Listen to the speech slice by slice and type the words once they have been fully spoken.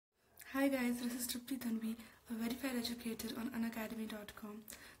Hi guys, this is Tripti Tanvi, a verified educator on unacademy.com.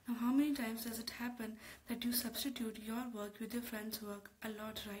 Now, how many times does it happen that you substitute your work with your friend's work? A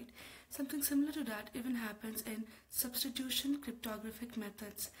lot, right? Something similar to that even happens in substitution cryptographic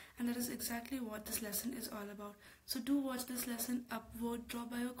methods, and that is exactly what this lesson is all about. So do watch this lesson, upvote,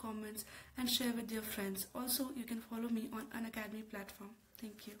 drop by your comments, and share with your friends. Also, you can follow me on Unacademy platform.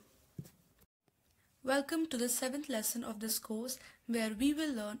 Thank you. Welcome to the 7th lesson of this course, where we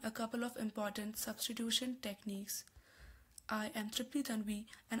will learn a couple of important substitution techniques. I am Tripti Tanvi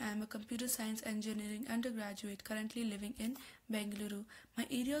and I am a computer science engineering undergraduate currently living in Bengaluru. My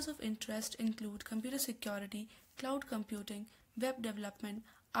areas of interest include computer security, cloud computing, web development,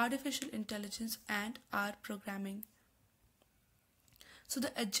 artificial intelligence, and R programming. So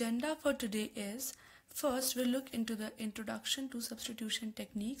the agenda for today is, first, we'll look into the introduction to substitution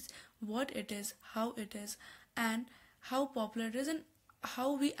techniques, what it is, how it is, and how popular it is, and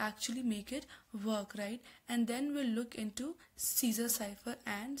how we actually make it work, right? And then we'll look into Caesar cipher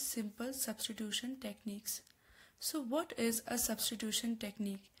and simple substitution techniques. So what is a substitution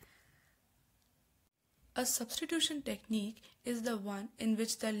technique? A substitution technique is the one in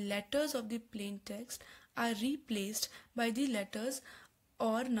which the letters of the plain text are replaced by the letters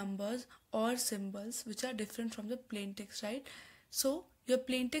or numbers or symbols which are different from the plain text, right? So your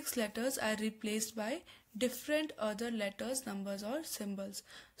plain text letters are replaced by different other letters, numbers, or symbols.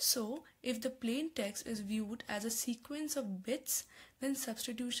 So if the plain text is viewed as a sequence of bits, then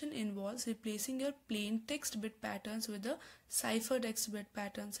substitution involves replacing your plain text bit patterns with the ciphertext bit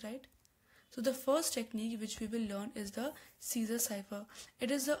patterns, right? So the first technique which we will learn is the Caesar cipher.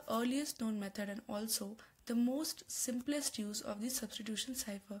 It is the earliest known method and also the most simplest use of the substitution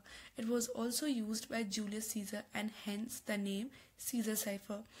cipher. It was also used by Julius Caesar and hence the name Caesar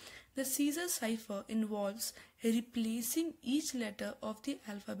cipher. The Caesar cipher involves replacing each letter of the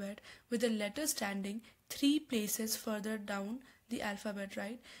alphabet with a letter standing 3 places further down the alphabet,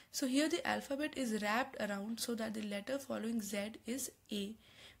 right? So here the alphabet is wrapped around so that the letter following Z is A.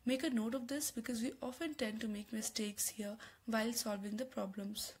 Make a note of this because we often tend to make mistakes here while solving the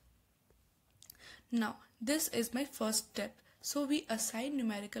problems. Now, this is my first step. So we assign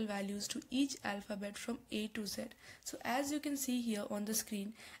numerical values to each alphabet from A to Z. So as you can see here on the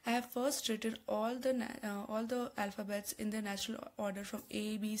screen, I have first written all the alphabets in the natural order from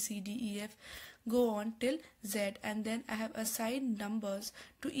A, B, C, D, E, F, go on till Z, and then I have assigned numbers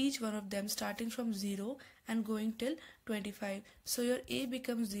to each one of them starting from 0 and going till 25. So your A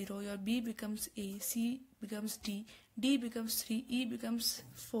becomes 0, your B becomes A, C becomes D, D becomes 3, E becomes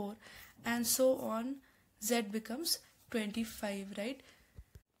 4, and so on. Z becomes 25, right?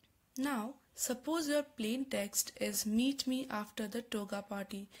 Now suppose your plain text is meet me after the toga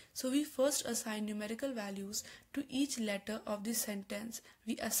party. So we first assign numerical values to each letter of the sentence.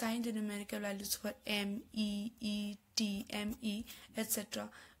 We assign the numerical values for M, E, E, T, M, E, etc.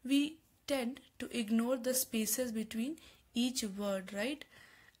 We tend to ignore the spaces between each word, right?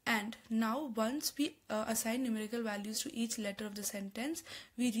 And now once we assign numerical values to each letter of the sentence,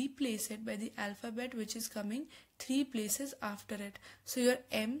 we replace it by the alphabet which is coming 3 places after it. So your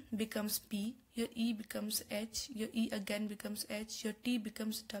M becomes P, your E becomes H, your E again becomes H, your T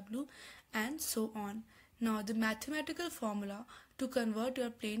becomes W, and so on. Now the mathematical formula to convert your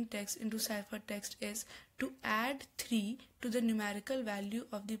plain text into ciphertext is to add 3 to the numerical value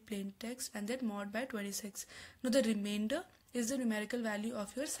of the plain text and then mod by 26. Now the remainder is the numerical value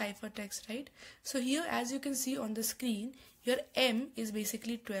of your ciphertext, right? So here as you can see on the screen, your M is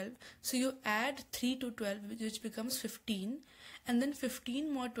basically 12. So you add 3 to 12 which becomes 15, and then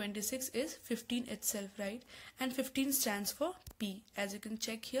 15 more 26 is 15 itself, right? And 15 stands for P. As you can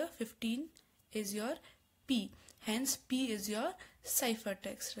check here, 15 is your P. Hence P is your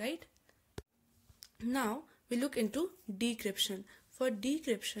ciphertext, right? Now we look into decryption. For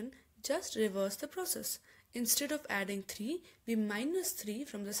decryption, just reverse the process. Instead of adding 3, we minus 3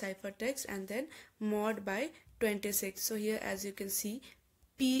 from the ciphertext and then mod by 26. So here as you can see,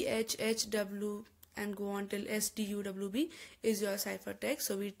 PHHW and go on till SDUWB is your ciphertext.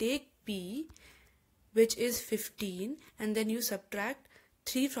 So we take P, which is 15, and then you subtract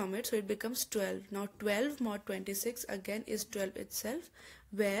 3 from it, so it becomes 12. Now 12 mod 26 again is 12 itself,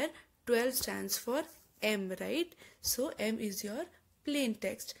 where 12 stands for M, right? So M is your plain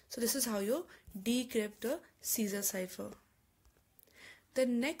text. So this is how you decrypt the Caesar cipher. The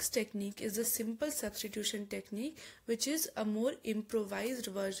next technique is the simple substitution technique, which is a more improvised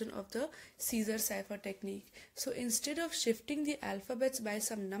version of the Caesar cipher technique. So instead of shifting the alphabets by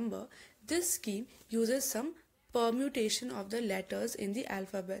some number, this scheme uses some permutation of the letters in the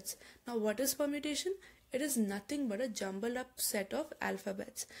alphabets. Now what is permutation? it is nothing but a jumbled up set of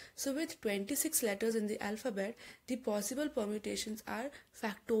alphabets. So with 26 letters in the alphabet, the possible permutations are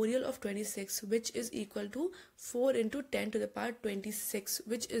factorial of 26, which is equal to 4 into 10 to the power 26,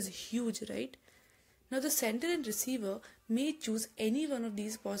 which is huge, right? Now the sender and receiver may choose any one of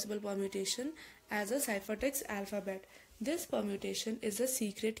these possible permutation as a ciphertext alphabet. This permutation is the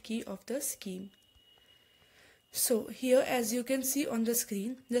secret key of the scheme. So here, as you can see on the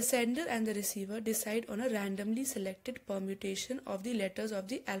screen, the sender and the receiver decide on a randomly selected permutation of the letters of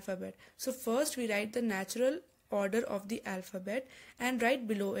the alphabet. So first we write the natural order of the alphabet, and right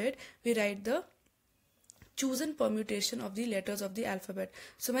below it we write the chosen permutation of the letters of the alphabet.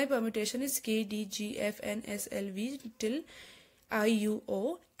 So my permutation is K, D, G, F, N, S, L, V till I, U,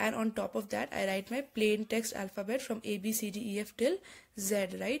 O, and on top of that I write my plain text alphabet from A, B, C, D, E, F till Z,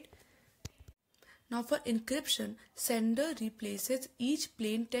 right? Now for encryption, sender replaces each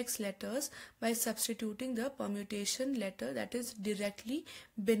plain text letters by substituting the permutation letter that is directly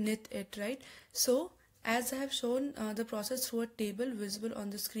beneath it, right? So as I have shown the process through a table visible on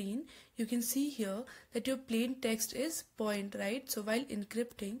the screen, you can see here that your plain text is point, right? So while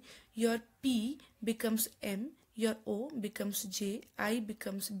encrypting, your P becomes M, your O becomes J, I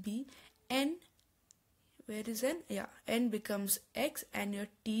becomes B, N, where is N? Yeah, N becomes X, and your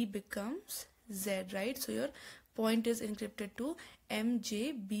T becomes Z, right? So your point is encrypted to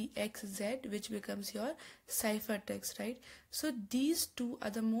MJBXZ, which becomes your ciphertext, right? So these two are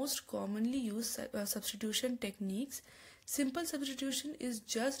the most commonly used substitution techniques. Simple substitution is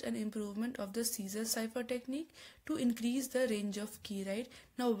just an improvement of the Caesar cipher technique to increase the range of key, right?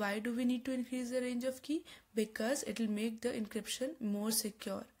 Now why do we need to increase the range of key? Because it will make the encryption more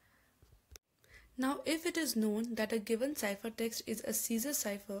secure. Now, if it is known that a given ciphertext is a Caesar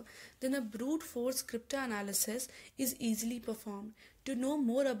cipher, then a brute force cryptanalysis is easily performed. To know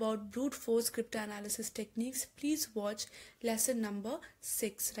more about brute force cryptanalysis techniques, please watch lesson number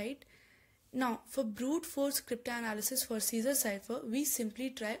 6, right? Now, for brute force cryptanalysis for Caesar cipher, we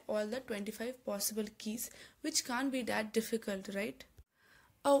simply try all the 25 possible keys, which can't be that difficult, right?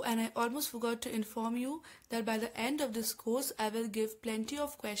 Oh, and I almost forgot to inform you that by the end of this course, I will give plenty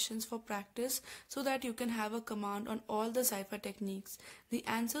of questions for practice so that you can have a command on all the cipher techniques. The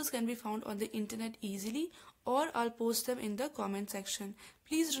answers can be found on the internet easily, or I'll post them in the comment section.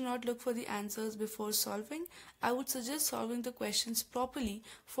 Please do not look for the answers before solving. I would suggest solving the questions properly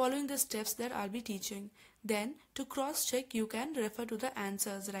following the steps that I'll be teaching. Then, to cross-check, you can refer to the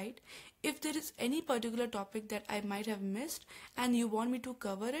answers, right? If there is any particular topic that I might have missed and you want me to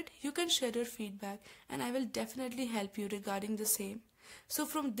cover it, you can share your feedback and I will definitely help you regarding the same. So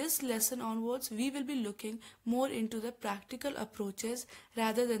from this lesson onwards, we will be looking more into the practical approaches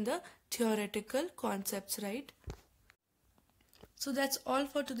rather than the theoretical concepts, right? So that's all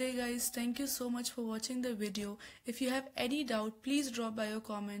for today, guys. Thank you so much for watching the video. If you have any doubt, please drop by your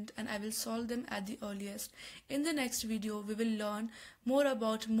comment and I will solve them at the earliest. In the next video, we will learn more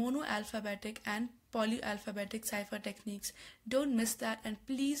about monoalphabetic and polyalphabetic cipher techniques. Don't miss that, and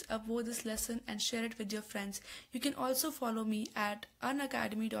please upvote this lesson and share it with your friends. You can also follow me at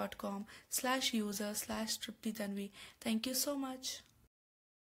unacademy.com/user/Tripti Tanvi. Thank you so much.